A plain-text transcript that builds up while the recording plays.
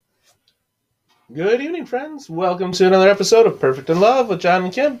Good evening, friends. Welcome to another episode of Perfect in Love with John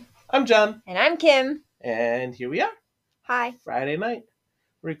and Kim. I'm John, And I'm Kim. and here we are, Hi. Friday night,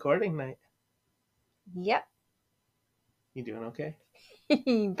 recording night. Yep. You doing okay?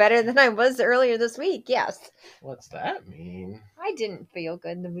 Better than I was earlier this week, yes. What's that mean? I didn't feel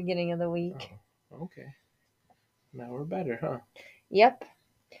good in the beginning of the week. Oh, okay. Now we're better, huh? Yep.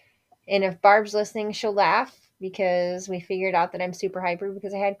 And if Barb's listening, she'll laugh because we figured out that I'm super hyper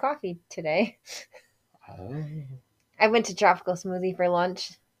because I had coffee today. Oh, I went to Tropical Smoothie for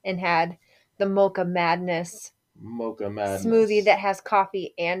lunch and had the Mocha Madness Mocha Madness. smoothie that has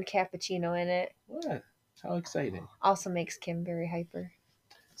coffee and cappuccino in it. What? How exciting. Also makes Kim very hyper.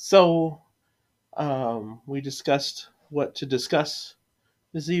 So, we discussed what to discuss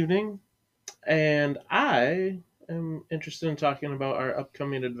this evening, and I am interested in talking about our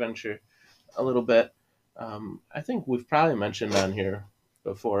upcoming adventure a little bit. I think we've probably mentioned on here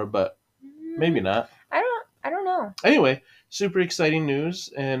before, but maybe not. I don't know. Anyway, super exciting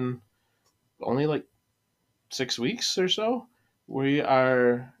news. In only like 6 weeks or so, we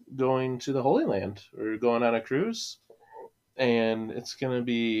are going to the Holy Land. We're going on a cruise, and it's going to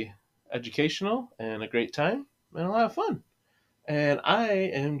be educational and a great time and a lot of fun. And I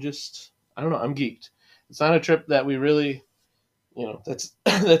am just, I don't know, I'm geeked. It's not a trip that we really, that's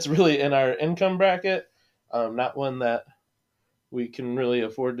that's really in our income bracket. Not one that we can really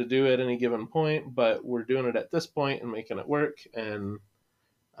afford to do at any given point, but we're doing it at this point and making it work. And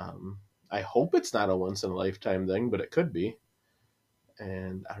I hope it's not a once in a lifetime thing, but it could be.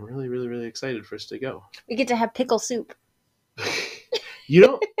 And I'm really, really, really excited for us to go. We get to have pickle soup. You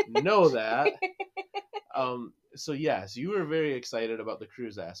don't know that. So yes, you were very excited about the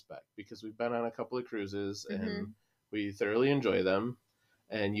cruise aspect because we've been on a couple of cruises and we thoroughly enjoy them.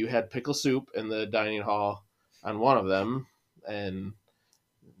 And you had pickle soup in the dining hall on one of them, and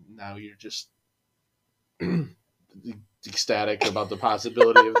now you're just ecstatic about the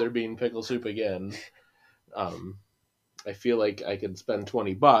possibility of there being pickle soup again. I feel like I could spend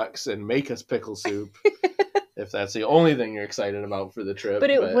 $20 and make us pickle soup if that's the only thing you're excited about for the trip. But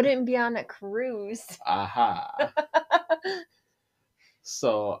it wouldn't be on a cruise. Aha.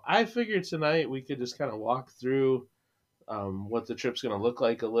 So I figured tonight we could just kind of walk through what the trip's going to look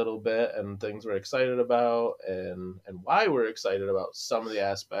like a little bit and things we're excited about and why we're excited about some of the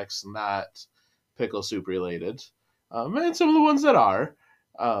aspects not pickle soup related, and some of the ones that are,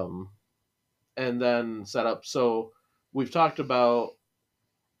 and then set up. So we've talked about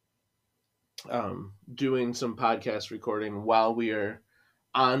doing some podcast recording while we are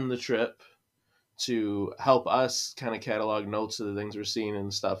on the trip to help us kind of catalog notes of the things we're seeing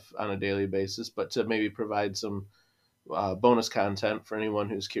and stuff on a daily basis, but to maybe provide some bonus content for anyone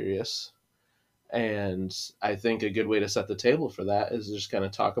who's curious. And I think a good way to set the table for that is just kind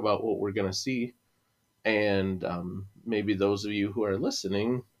of talk about what we're going to see. And maybe those of you who are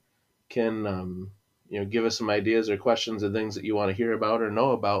listening can, give us some ideas or questions and things that you want to hear about or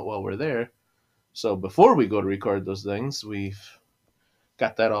know about while we're there. So before we go to record those things, we've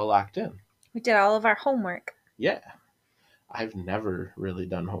got that all locked in. We did all of our homework. Yeah. I've never really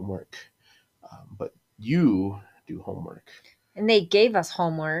done homework, but you do homework. And they gave us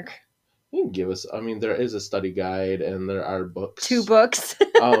homework. You can give us, there is a study guide and there are books. 2 books.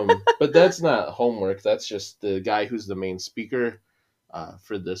 But that's not homework. That's just the guy who's the main speaker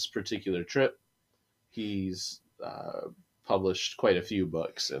for this particular trip. He's published quite a few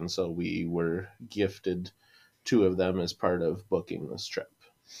books, and so we were gifted 2 of them as part of booking this trip.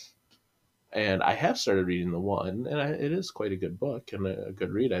 And I have started reading the one, and it is quite a good book and a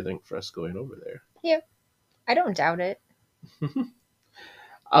good read, I think, for us going over there. Yeah, I don't doubt it.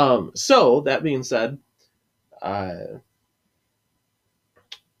 So, that being said,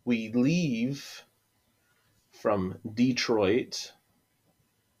 we leave from Detroit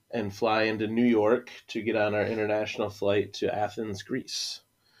and fly into New York to get on our international flight to Athens, Greece.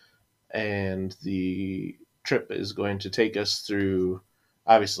 And the trip is going to take us through,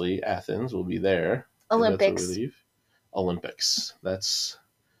 obviously, Athens will be there. Olympics. That's where we leave. Olympics. That's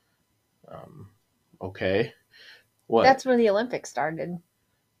okay. What? That's where the Olympics started.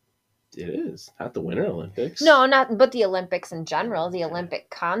 It is. Not the Winter Olympics. No, but the Olympics in general, the Olympic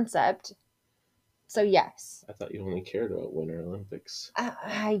concept. So, yes. I thought you only cared about Winter Olympics.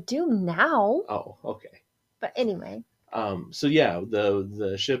 I do now. Oh, okay. But anyway. So yeah,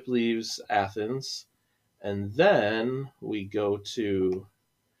 the ship leaves Athens, and then we go to,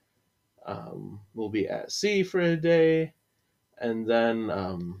 we'll be at sea for a day, and then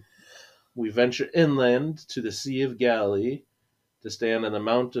we venture inland to the Sea of Galilee to stand on the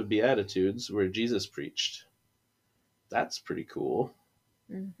Mount of Beatitudes where Jesus preached. That's pretty cool.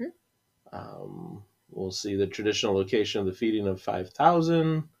 Mm-hmm. We'll see the traditional location of the feeding of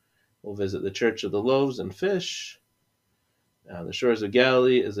 5,000. We'll visit the Church of the Loaves and Fish. The shores of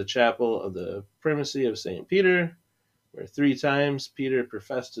Galilee is a chapel of the primacy of St. Peter, where 3 times Peter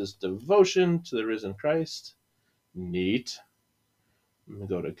professed his devotion to the risen Christ. Neat. We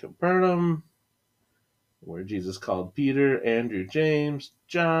go to Capernaum, where Jesus called Peter, Andrew, James,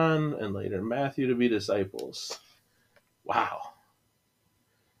 John, and later Matthew to be disciples. Wow.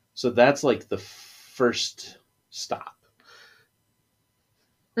 So that's like the first stop.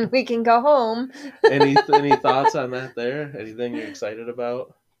 We can go home. Any thoughts on that there? Anything you're excited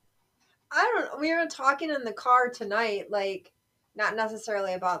about? I don't know. We were talking in the car tonight, like, not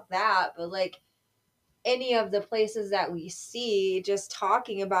necessarily about that, but like any of the places that we see, just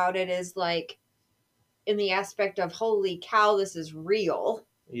talking about it is like in the aspect of, holy cow, this is real.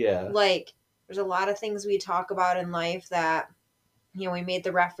 Yeah. Like, there's a lot of things we talk about in life that, you know, we made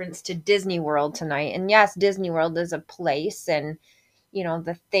the reference to Disney World tonight. And yes, Disney World is a place, and, you know,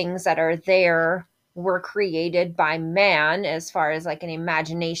 the things that are there were created by man as far as like an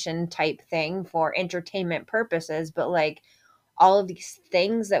imagination type thing for entertainment purposes. But like all of these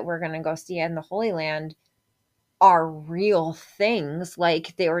things that we're going to go see in the Holy Land are real things.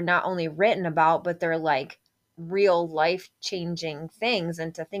 Like they were not only written about, but they're like real life changing things.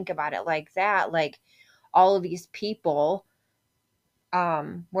 And to think about it like that, like all of these people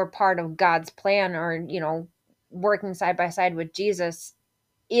were part of God's plan, or, you know, working side by side with Jesus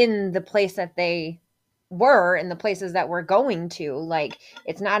in the place that they were, in the places that we're going to. Like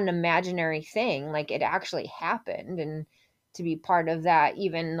it's not an imaginary thing, like it actually happened. And to be part of that,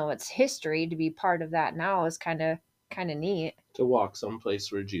 even though it's history, to be part of that now is kind of neat. To walk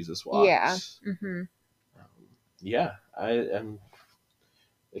someplace where Jesus Yeah. walked. Mm-hmm. Yeah, I am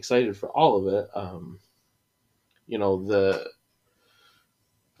excited for all of it. You know, the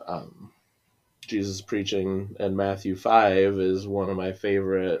um, Jesus preaching in Matthew 5 is one of my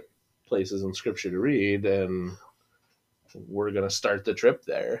favorite places in Scripture to read, and we're gonna start the trip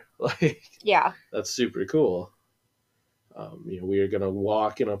there. Like, Yeah. that's super cool. You know, we are gonna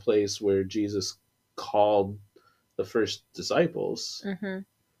walk in a place where Jesus called the first disciples. Mm-hmm.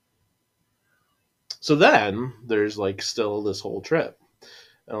 So then there's like still this whole trip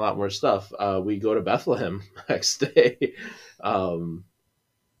and a lot more stuff. We go to Bethlehem next day. Um,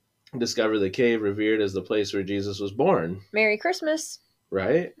 discover the cave revered as the place where Jesus was born. Merry Christmas.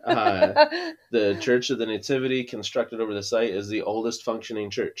 Right? The Church of the Nativity, constructed over the site, is the oldest functioning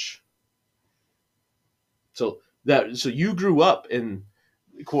church. So you grew up in,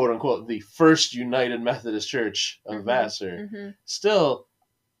 quote unquote, the first United Methodist Church of Vassar. Mm-hmm. Still,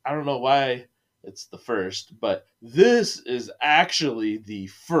 I don't know why it's the first, but this is actually the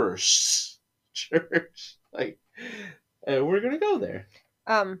first church. Like, and we're gonna go there.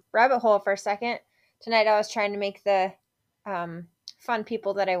 Rabbit hole for a second. Tonight I was trying to make the fun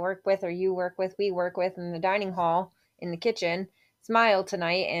people that I work with, or you work with, we work with in the dining hall, in the kitchen, smile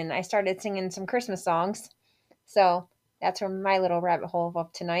tonight, and I started singing some Christmas songs. So that's where my little rabbit hole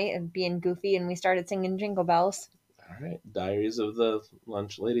of tonight, and being goofy, and we started singing Jingle Bells. All right, Diaries of the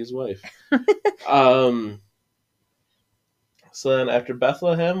Lunch Lady's Wife. um, so then after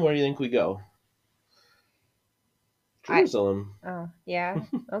Bethlehem, where do you think we go? Jerusalem. Oh yeah,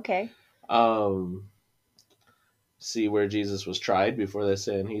 okay. See where Jesus was tried before the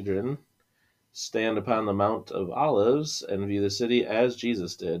Sanhedrin. Stand upon the Mount of Olives and view the city as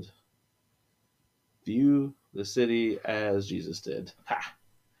Jesus did. View the city as Jesus did. Ha!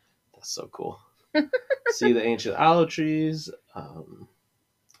 That's so cool. See the ancient olive trees.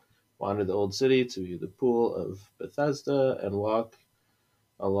 Wander the old city to view the pool of Bethesda and walk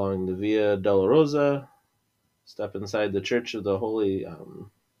along the Via Dolorosa. Step inside the Church of the Holy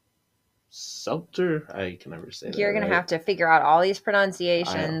Sepulchre. I can never say that. You're gonna right. have to figure out all these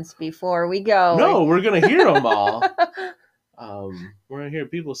pronunciations before we go. No, we're gonna hear them all. We're gonna hear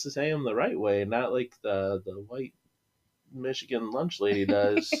people say them the right way, not like the white Michigan lunch lady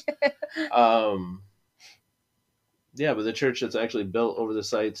does. Yeah, but the church that's actually built over the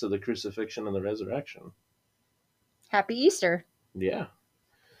sites of the crucifixion and the resurrection. Happy Easter. Yeah.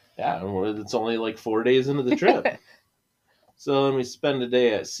 Yeah, and it's only like 4 days into the trip. So then we spend a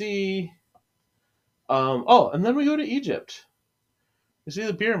day at sea. And then we go to Egypt. We see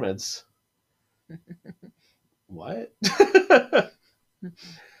the pyramids. What?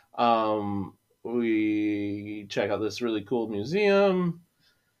 We check out this really cool museum.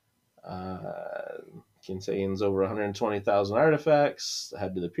 Contains over 120,000 artifacts.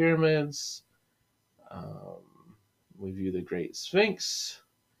 Head to the pyramids. We view the Great Sphinx.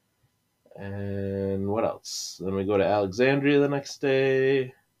 And what else? Then we go to Alexandria the next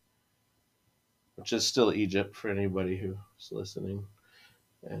day. which is still Egypt for anybody who's listening.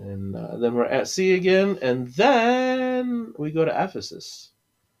 And then we're at sea again, and then we go to Ephesus.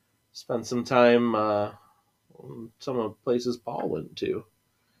 Spend some time some of the places Paul went to.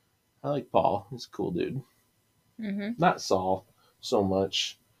 I like Paul. He's a cool dude. Mm-hmm. Not Saul so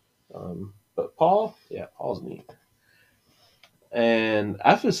much, but Paul. Yeah, Paul's neat. And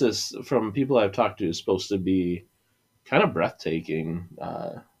Ephesus, from people I've talked to, is supposed to be kind of breathtaking.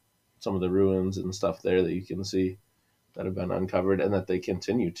 Some of the ruins and stuff there that you can see that have been uncovered and that they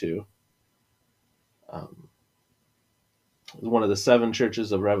continue to. Um, it was one of the seven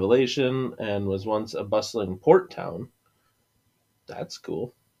churches of Revelation and was once a bustling port town. That's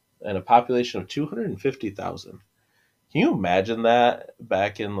cool. And a population of 250,000. Can you imagine that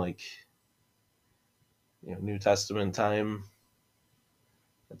back in like New Testament time?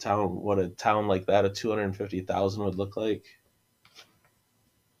 What a town like that of 250,000 would look like.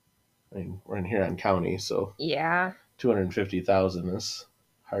 I mean, we're in Huron County, so Yeah. 250,000 is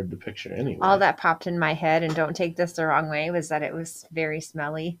hard to picture anyway. All that popped in my head, and don't take this the wrong way, was that it was very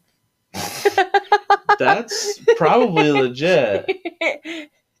smelly. That's probably legit.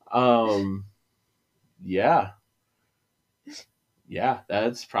 Yeah. Yeah,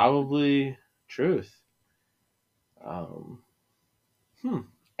 that's probably truth. Hmm.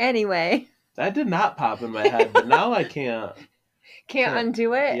 Anyway, That did not pop in my head, but now I can't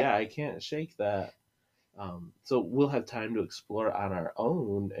undo it. Yeah, I can't shake that. So we'll have time to explore on our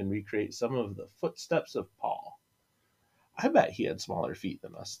own and recreate some of the footsteps of Paul. I bet he had smaller feet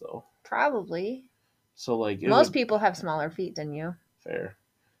than us, though. Probably. So, like, most people have smaller feet than you. Fair.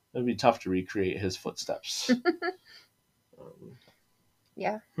 It'd be tough to recreate his footsteps.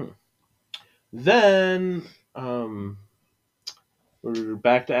 Yeah. Then we're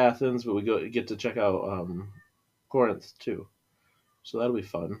back to Athens, but we get to check out Corinth too, so that'll be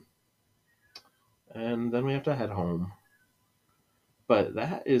fun. And then we have to head home. But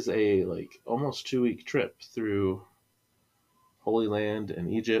that is a almost 2-week trip through Holy Land and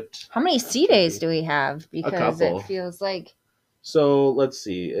Egypt. How many sea days do we have? Because it feels like. So let's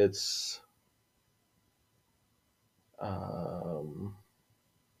see. It's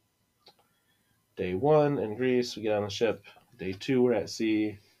day 1 in Greece. We get on the ship. Day 2 we're at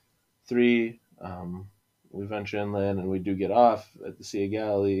sea. 3 we venture inland and we do get off at the Sea of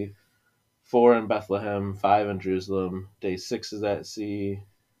Galilee. 4 in Bethlehem. 5 in Jerusalem. Day 6 is at sea.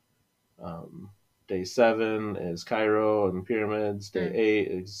 Day 7 is Cairo and pyramids. Day 8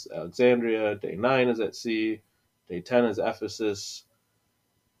 is Alexandria. Day 9 is at sea. Day 10 is Ephesus.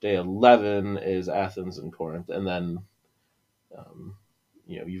 Day 11 is Athens and Corinth. And then,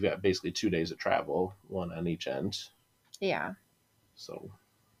 you've got basically 2 days of travel, 1 on each end. Yeah. So,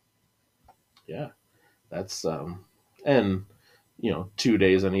 yeah, that's, and, 2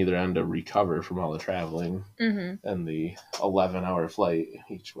 days on either end to recover from all the traveling and the 11-hour flight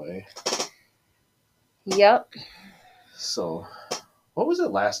each way. Yep. So, what was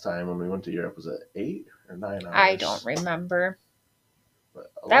it last time when we went to Europe? Was it 8 or 9 hours? I don't remember.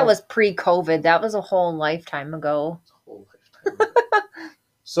 That was pre-COVID. That was a whole lifetime ago. A whole lifetime ago.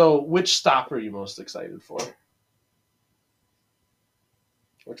 So, which stop are you most excited for?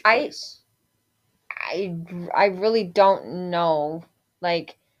 Which place? I really don't know.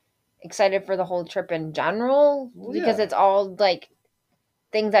 Like, excited for the whole trip in general because it's all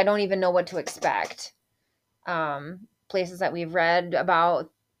things I don't even know what to expect. Places that we've read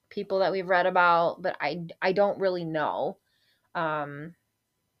about, people that we've read about, but I don't really know.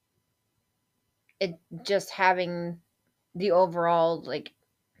 It just having the overall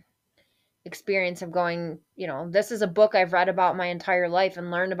experience of going, this is a book I've read about my entire life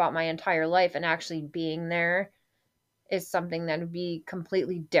and learned about my entire life, and actually being there is something that would be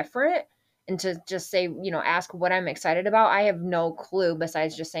completely different. And to just say, ask what I'm excited about, I have no clue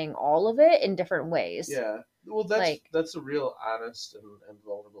besides just saying all of it in different ways. Yeah. Well, that's a real honest and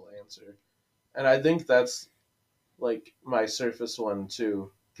vulnerable answer. And I think that's my surface one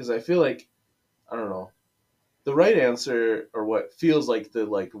too. Because I feel like, I don't know, the right answer, or what feels like the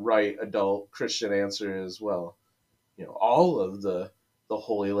right adult Christian answer is, well, all of the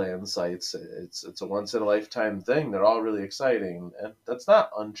Holy Land sites, it's a once in a lifetime thing. They're all really exciting, and that's not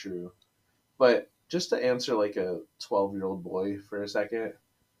untrue. But just to answer like a 12-year-old boy for a second,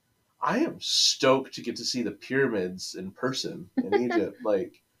 I am stoked to get to see the pyramids in person in Egypt.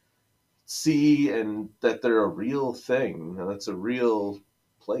 See and that they're a real thing, and that's a real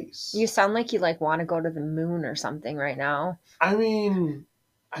place. You sound like you want to go to the moon or something right now. I mean,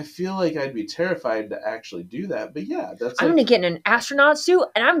 I feel like I'd be terrified to actually do that, but yeah, I'm gonna get in an astronaut suit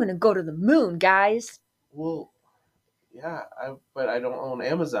and I'm gonna go to the moon, guys. Well, yeah, but I don't own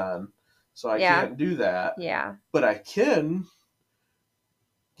Amazon, So I Yeah. can't do that. Yeah. But I can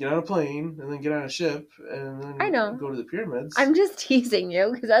get on a plane and then get on a ship and I then know. go to the pyramids. I'm just teasing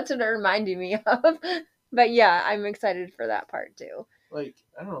you because that's what it reminded me of. But yeah, I'm excited for that part too. Like,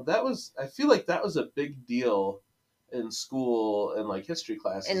 I don't know, that was, I feel like that was a big deal in school and like history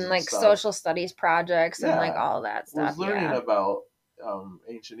classes And and like stuff. social studies projects and like Yeah, all that was stuff. learning Yeah. about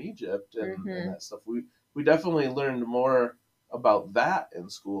ancient Egypt and Mhm. that stuff. We definitely learned more about that in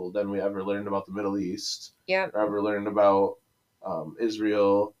school than we ever learned about the Middle East Yep. or ever learned about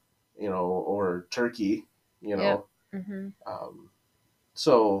Israel, or Turkey, you Yep. know. Mhm. Um,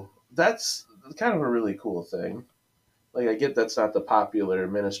 so that's kind of a really cool thing. Like, I get that's not the popular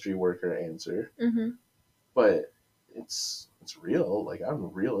ministry worker answer, Mhm. but it's real. Like,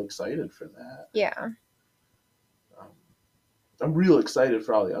 I'm real excited for that. Yeah. Um, I'm real excited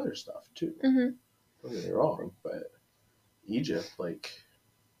for all the other stuff too. Mhm. Don't get me wrong, but Egypt, like,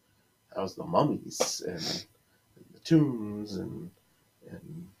 that was the mummies and the tombs and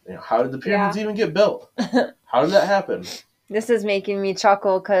how did the pyramids Yeah. even get built? How did that happen? This is making me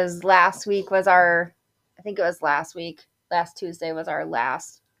chuckle because last week was our, I think it was last week, last Tuesday was our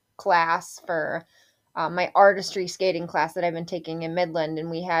last class for my artistry skating class that I've been taking in Midland. And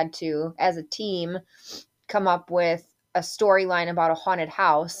we had to, as a team, come up with a storyline about a haunted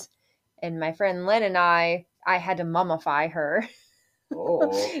house. And my friend Lynn and I had to mummify her.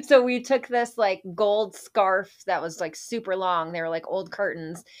 Oh, So we took this like gold scarf that was like super long. They were like old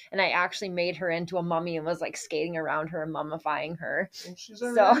curtains. And I actually made her into a mummy and was like skating around her and mummifying her. well, she's So,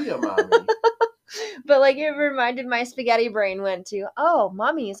 already a mommy. but like it reminded my spaghetti brain went to, oh,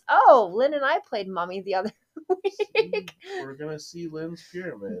 mummies. Oh, Lynn and I played mummy the other See, week. we're gonna see Lynn's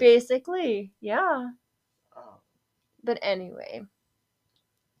pyramid. Basically, yeah. Oh, But anyway,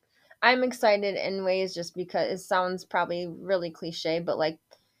 I'm excited in ways just because it sounds probably really cliche, but like,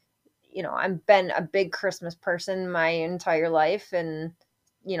 I've been a big Christmas person my entire life. And,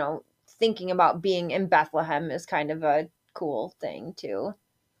 thinking about being in Bethlehem is kind of a cool thing too.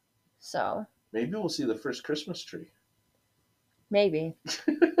 So maybe we'll see the first Christmas tree. maybe.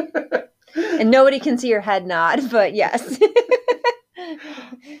 And nobody can see your head nod, but yes.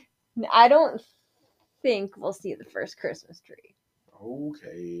 I don't think we'll see the first Christmas tree.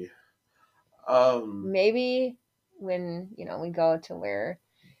 Okay. Maybe when, we go to where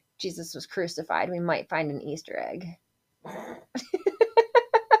Jesus was crucified, we might find an Easter egg.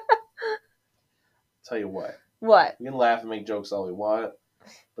 Tell you what, What? we can laugh and make jokes all we want,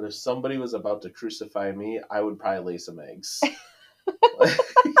 but if somebody was about to crucify me, I would probably lay some eggs.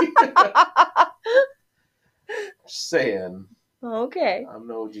 Just saying, Okay. I'm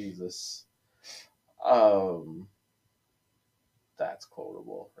no Jesus. Um, that's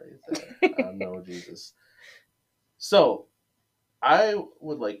quotable right there. I'm no Jesus. So I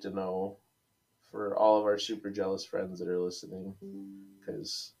would like to know, for all of our super jealous friends that are listening,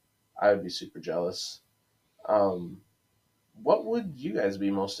 because I would be super jealous. Um, what would you guys be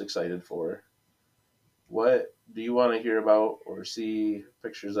most excited for? What do you want to hear about or see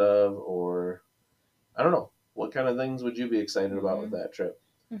pictures of, or I don't know. What kind of things would you be excited about with Mm-hmm. that trip?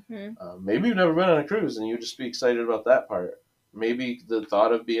 Mm-hmm. Maybe you've never been on a cruise and you just be excited about that part. Maybe the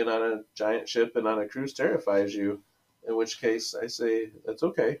thought of being on a giant ship and on a cruise terrifies you. In which case, I say that's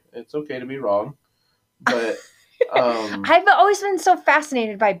okay. It's okay to be wrong, but I've always been so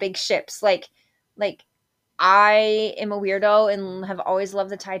fascinated by big ships. Like I am a weirdo and have always loved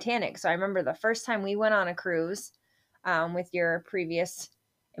the Titanic. So I remember the first time we went on a cruise with your previous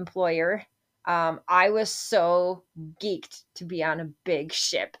employer. I was so geeked to be on a big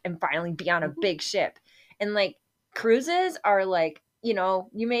ship and finally be on a big ship. And like cruises are like, you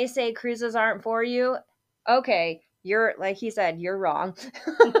may say cruises aren't for you. Okay, you're like he said, you're wrong.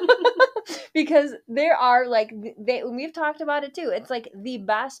 Because there are like we've talked about it too. It's like the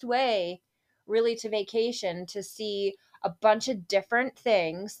best way really to vacation to see a bunch of different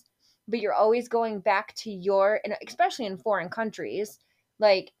things, but you're always going back to and especially in foreign countries,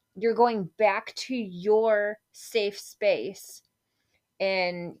 like you're going back to your safe space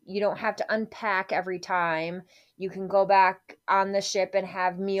and you don't have to unpack every time. You can go back on the ship and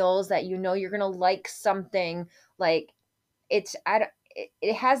have meals that you're going to like something like it's I don't,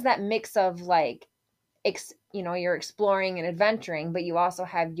 it has that mix of like you're exploring and adventuring, but you also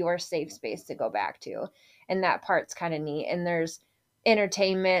have your safe space to go back to. And that part's kind of neat. And there's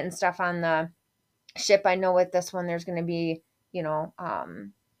entertainment and stuff on the ship. I know with this one, there's going to be, you know,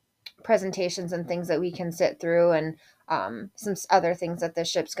 um, presentations and things that we can sit through and some other things that the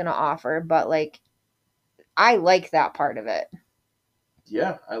ship's going to offer. But like, I like that part of it,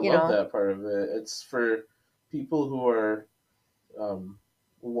 yeah, I you love know? that part of it. It's for people who are um,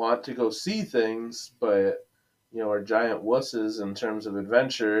 want to go see things, but are giant wusses in terms of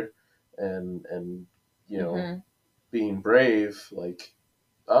adventure and you know Mhm. being brave like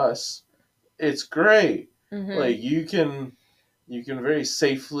us, it's great. Mhm. Like you can very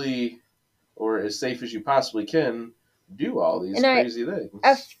safely, or as safe as you possibly can, do all these And crazy a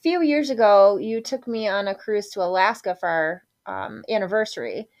things. few years ago, you took me on a cruise to Alaska for our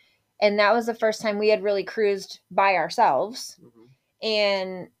anniversary, and that was the first time we had really cruised by ourselves. Hmm.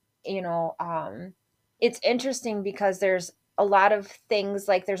 And you know, it's interesting because there's a lot of things,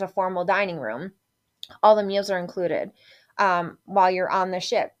 like there's a formal dining room, all the meals are included while you're on the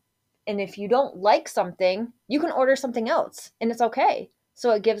ship. And if you don't like something, you can order something else and it's okay.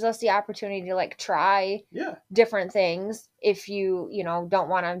 So it gives us the opportunity to like try Yeah, different things if don't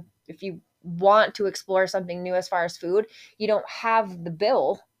want to, if you want to explore something new as far as food, you don't have the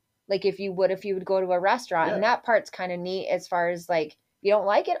bill like if you would go to a restaurant. And yeah. that part's kind of neat as far as like, you don't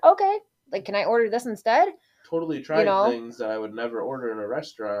like it, okay. Like, can I order this instead? Totally You tried know? things that I would never order in a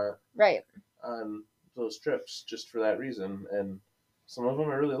restaurant Right. on those trips just for that reason, and some of them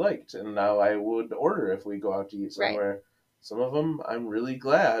I really liked, and now I would order if we go out to eat Right. somewhere. Some of them I'm really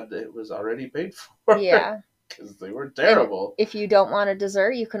glad it was already paid for Yeah. because they were And terrible. if you don't want a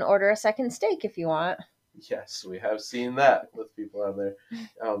dessert, you can order a second steak if you want. Yes, we have seen that with people on there.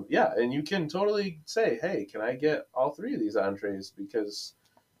 Yeah, and you can totally say, "Hey, can I get all three of these entrees because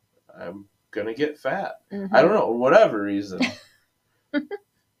I'm gonna get fat?" I don't Hmm. know, whatever reason.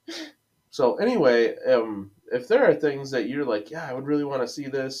 So anyway, if there are things that you're like, yeah, I would really want to see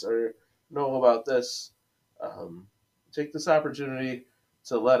this or know about this, um, take this opportunity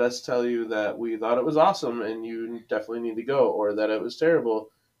to let us tell you that we thought it was awesome and you definitely need to go, or that it was terrible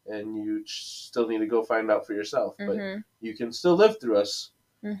and you still need to go find out for yourself. But Hmm. you can still live through us.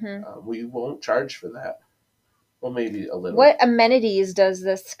 Hmm. We won't charge for that. Well, maybe a little. What amenities does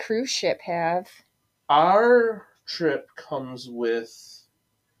this cruise ship have? Our trip comes with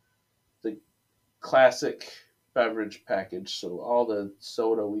the classic beverage package, so all the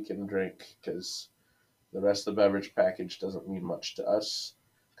soda we can drink because the rest of the beverage package doesn't mean much to us.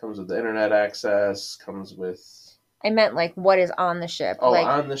 Comes with the internet access, comes with I meant like what is on the ship.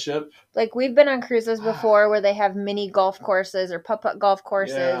 on the ship. Like we've been on cruises before where they have mini golf courses or putt-putt golf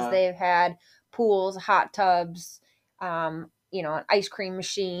courses. Yeah, They've had pools, hot tubs, an ice cream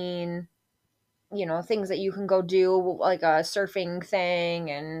machine, things that you can go do, like a surfing thing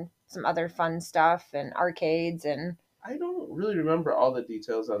and some other fun stuff and arcades and I don't really remember all the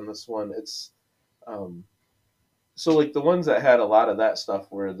details on this one. It's um, so like the ones that had a lot of that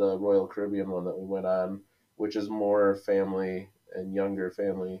stuff were the Royal Caribbean one that we went on, which is more family and younger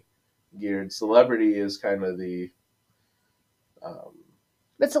family geared. Celebrity is kind of um,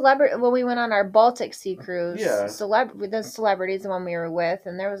 but celebrity when we went on our Baltic Sea cruise, yeah. the celebrities the one we were with,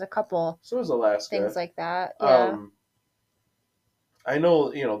 and there was a couple So is things Alaska. like that. Yeah. Um, I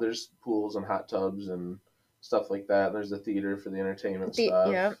know, there's pools and hot tubs and stuff like that. And there's a theater for the entertainment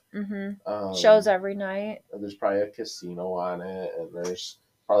Yeah. stuff. Mm-hmm. Shows Um, every night. there's probably a casino on it, and there's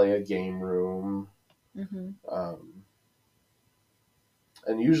probably a game room. Mm-hmm. Um,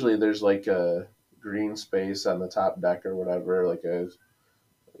 and usually there's like a green space on the top deck or whatever, like a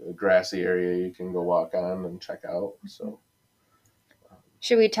grassy area you can go walk on and check out. So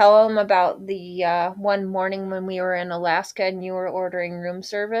Should we tell them about the one morning when we were in Alaska and you were ordering room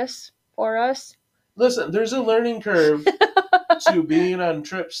service for us? listen, there's a learning curve to being on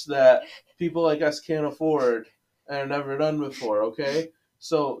trips that people like us can't afford and have never done before, okay?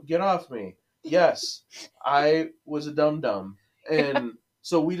 So get off me. Yes, I was a dum dum. And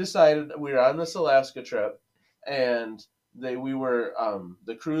so we decided we were on this Alaska trip and we were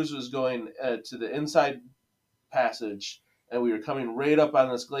the cruise was going to the inside passage, and we were coming right up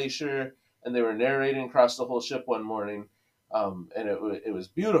on this glacier, and they were narrating across the whole ship one morning, and it was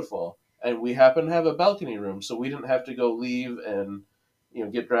beautiful. And we happened to have a balcony room, so we didn't have to go leave and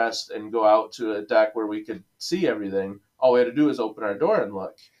get dressed and go out to a deck where we could see everything. All we had to do was open our door and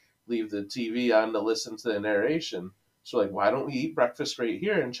look, leave the TV on to listen to the narration. So like, why don't we eat breakfast right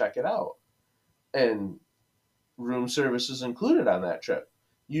here and check it out? And room service is included on that trip.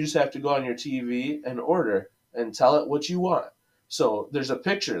 You just have to go on your TV and order and tell it what you want. So there's a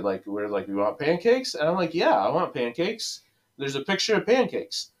picture like we're like, you want pancakes? And I'm like, yeah, I want pancakes. There's a picture of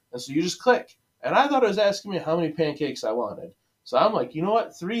pancakes. And so you just click. And I thought it was asking me how many pancakes I wanted. So I'm like, you know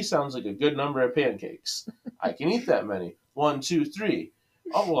what? Three sounds like a good number of pancakes. I can eat that many. One, two, three.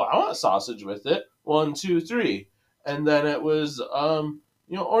 Oh well, I want sausage with it. One, two, three. And then it was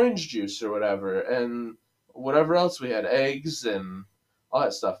orange juice or whatever. And whatever else we had, eggs and all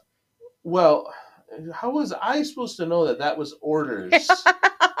that stuff. Well, how was I supposed to know that that was orders?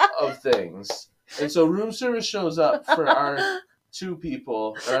 of things. And so room service shows up for our 2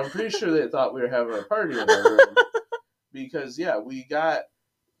 people, and I'm pretty sure they thought we were having a party in our room because yeah, we got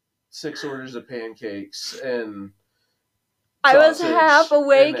 6 orders of pancakes and I was half sausage and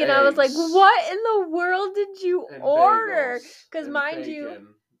awake and I was like, eggs what in the world did you and order? bagels Because and mind you, bacon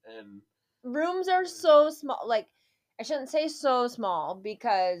and rooms are so small. Like, I shouldn't say so small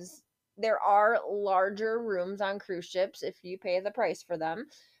because there are larger rooms on cruise ships if you pay the price for them.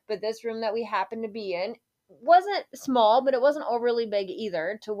 But this room that we happened to be in wasn't small, but it wasn't overly big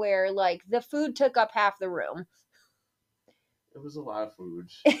either, to where like the food took up half the room. it was a lot of food.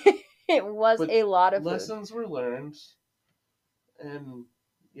 It was But a lot of food. lessons were learned, and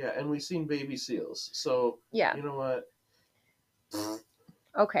yeah, and we seen baby seals. So Yeah. you know what?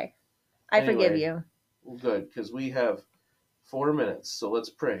 Okay. I forgive Anyway, you. good, because we have 4 minutes, so let's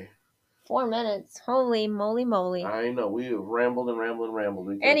pray. 4 minutes. Holy moly moly. I know we have rambled and rambled and rambled.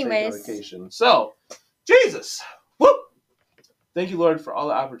 We could have taken a Anyways. vacation. So, Jesus, whoop! Thank you, Lord, for all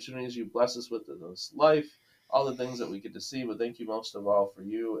the opportunities you bless us with in this life, all the things that we get to see. But thank you most of all for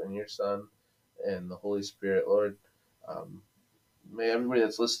you and your Son and the Holy Spirit, Lord. Um, may everybody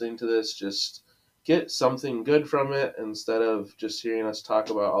that's listening to this just get something good from it instead of just hearing us talk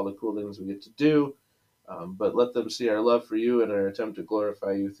about all the cool things we get to do. But let them see our love for you and our attempt to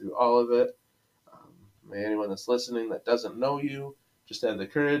glorify you through all of it. May anyone that's listening that doesn't know you just have the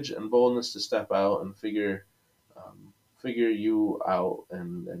courage and boldness to step out and figure you out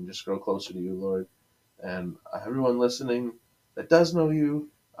and just grow closer to you, Lord. And everyone listening that does know you,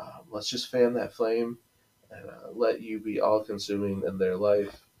 let's just fan that flame and let you be all consuming in their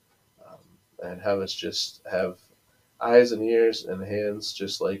life, um, and have us just have eyes and ears and hands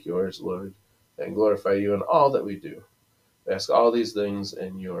just like yours, Lord, and glorify you in all that we do. We ask all these things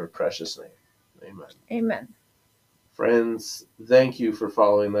in your precious name. Amen. Amen. Friends, thank you for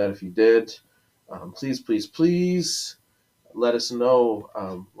following that if you did. Please, please, please let us know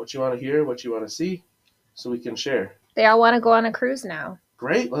what you want to hear, what you want to see, so we can share. They all want to go on a cruise now.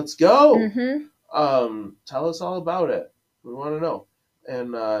 Great, let's go. Mm-hmm. Tell us all about it. We want to know.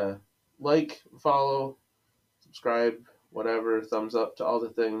 And like, follow, subscribe, whatever, thumbs up to all the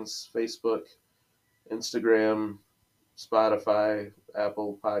things, Facebook, Instagram, Spotify,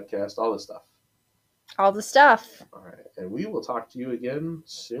 Apple Podcast, all the stuff. All the stuff. All right, and we will talk to you again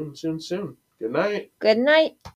soon, soon, soon. Good night. Good night.